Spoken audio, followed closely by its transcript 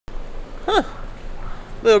Huh.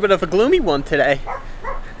 A little bit of a gloomy one today.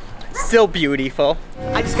 Still beautiful.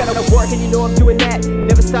 I just gotta work and you know I'm doing that.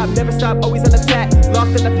 Never stop, always on attack.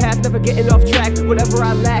 Locked in the path, never getting off track. Whatever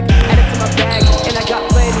I lack, add it to my bag. And I got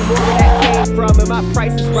plenty more where that came from. And my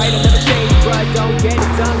price is right, I never change. But don't get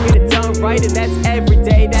it done right. And that's every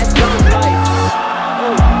day, that's young life.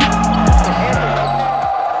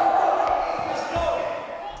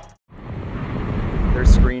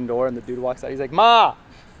 There's screen door and the dude walks out. He's like, Ma,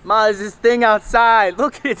 there's this thing outside.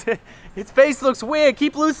 Look at it. Its face looks weird.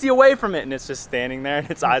 Keep Lucy away from it. And it's just standing there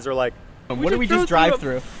and its eyes are like, what did we just drive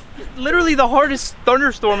through? Literally the hardest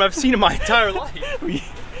thunderstorm I've seen in my entire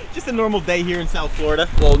life. Just a normal day here in South Florida.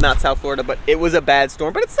 Well, not South Florida, but it was a bad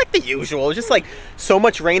storm. But it's like the usual. It was just like so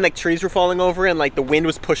much rain, like trees were falling over and like the wind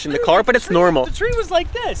was pushing the car, but it's normal. The tree was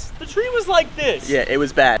like this. The tree was like this. Yeah, it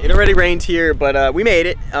was bad. It already rained here, but we made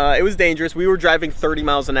it. It was dangerous. We were driving 30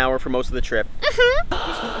 miles an hour for most of the trip.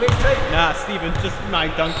 Nah, Steven, just my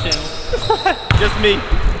dunk channel. Just me.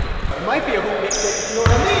 It might be a hoop mixtape, you know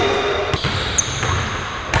what I mean?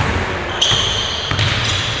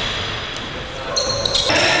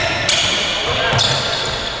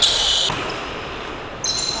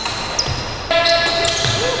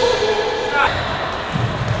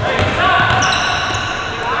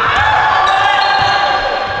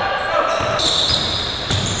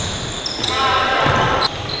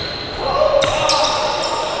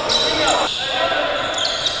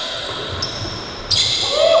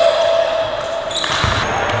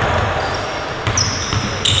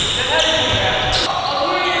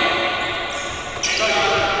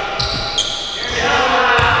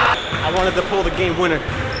 I wanted to pull the game winner.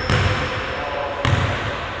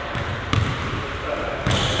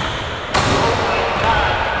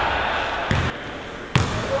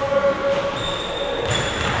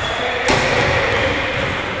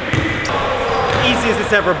 Easy as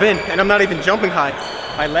it's ever been, and I'm not even jumping high.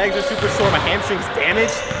 My legs are super sore, my hamstring's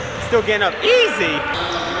damaged. Still getting up easy.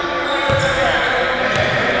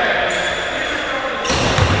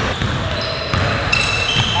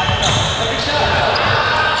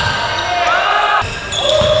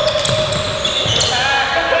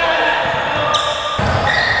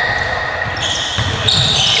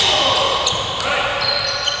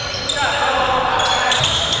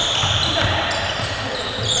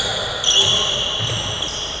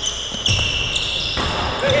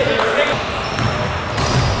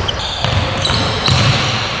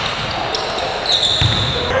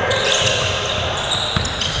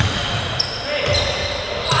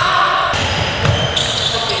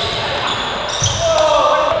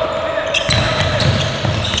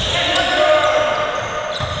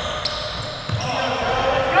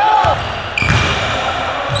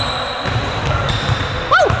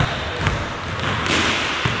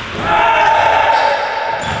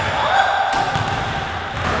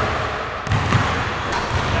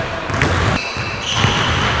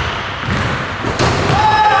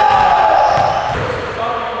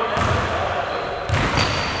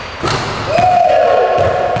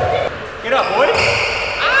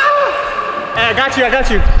 I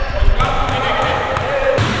got you.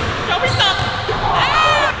 Show me something.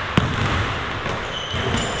 Ah!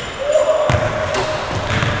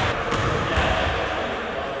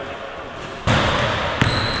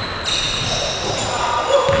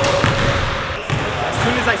 As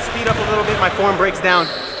soon as I speed up a little bit, my form breaks down.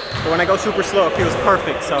 But when I go super slow, it feels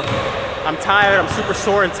perfect. So I'm tired, I'm super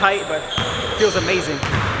sore and tight, but it feels amazing.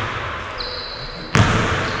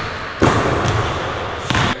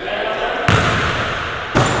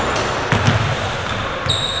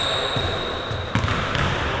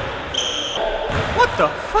 What the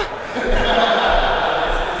fuck?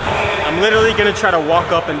 I'm literally gonna try to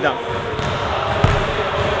walk up and dunk.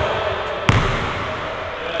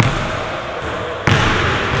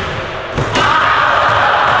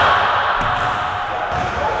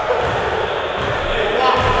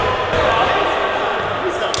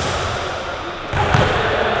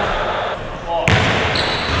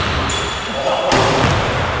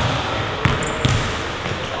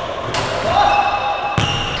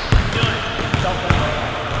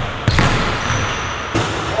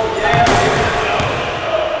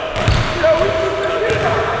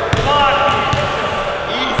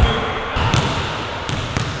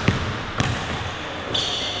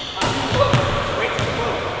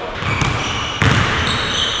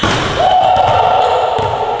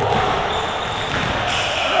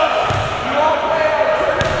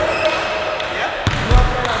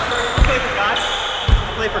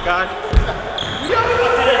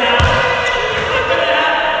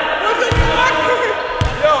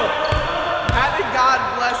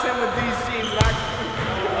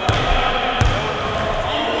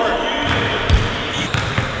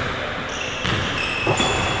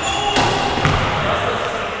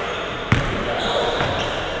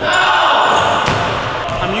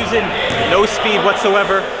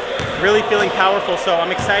 whatsoever. Really feeling powerful, so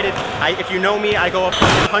I'm excited. If you know me, I go up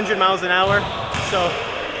 100 miles an hour. So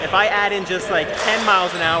if I add in just like 10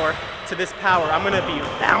 miles an hour to this power, I'm gonna be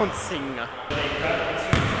bouncing.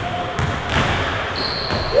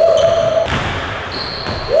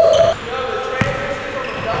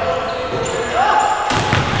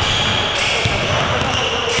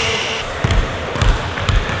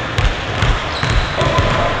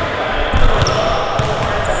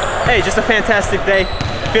 Hey, just a fantastic day.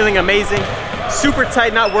 Feeling amazing. Super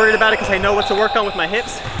tight, not worried about it because I know what to work on with my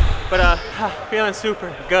hips. But feeling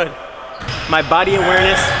super good. My body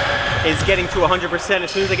awareness is getting to 100%.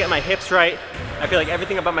 As soon as I get my hips right, I feel like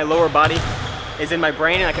everything about my lower body is in my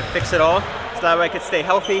brain and I can fix it all. So that way I could stay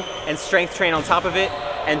healthy and strength train on top of it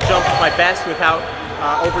and jump my best without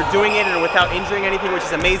overdoing it and without injuring anything, which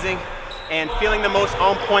is amazing. And feeling the most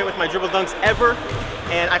on point with my dribble dunks ever.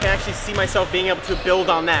 And I can actually see myself being able to build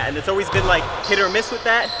on that. And it's always been like hit or miss with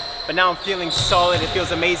that, but now I'm feeling solid. It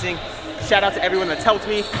feels amazing. Shout out to everyone that's helped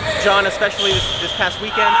me. John, especially this past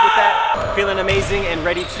weekend with that. Feeling amazing and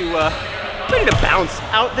ready to bounce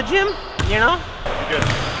out the gym, you know? Good.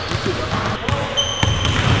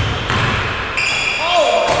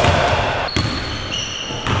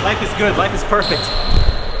 Life is good, life is perfect.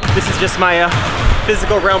 This is just my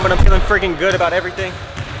physical realm, but I'm feeling freaking good about everything.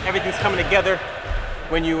 Everything's coming together.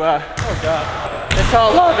 When you, oh God. It's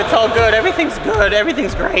all love, it's all good, everything's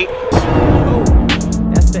great. Oh,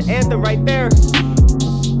 that's the anthem right there.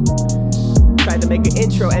 Tried to make an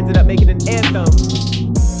intro, ended up making an anthem.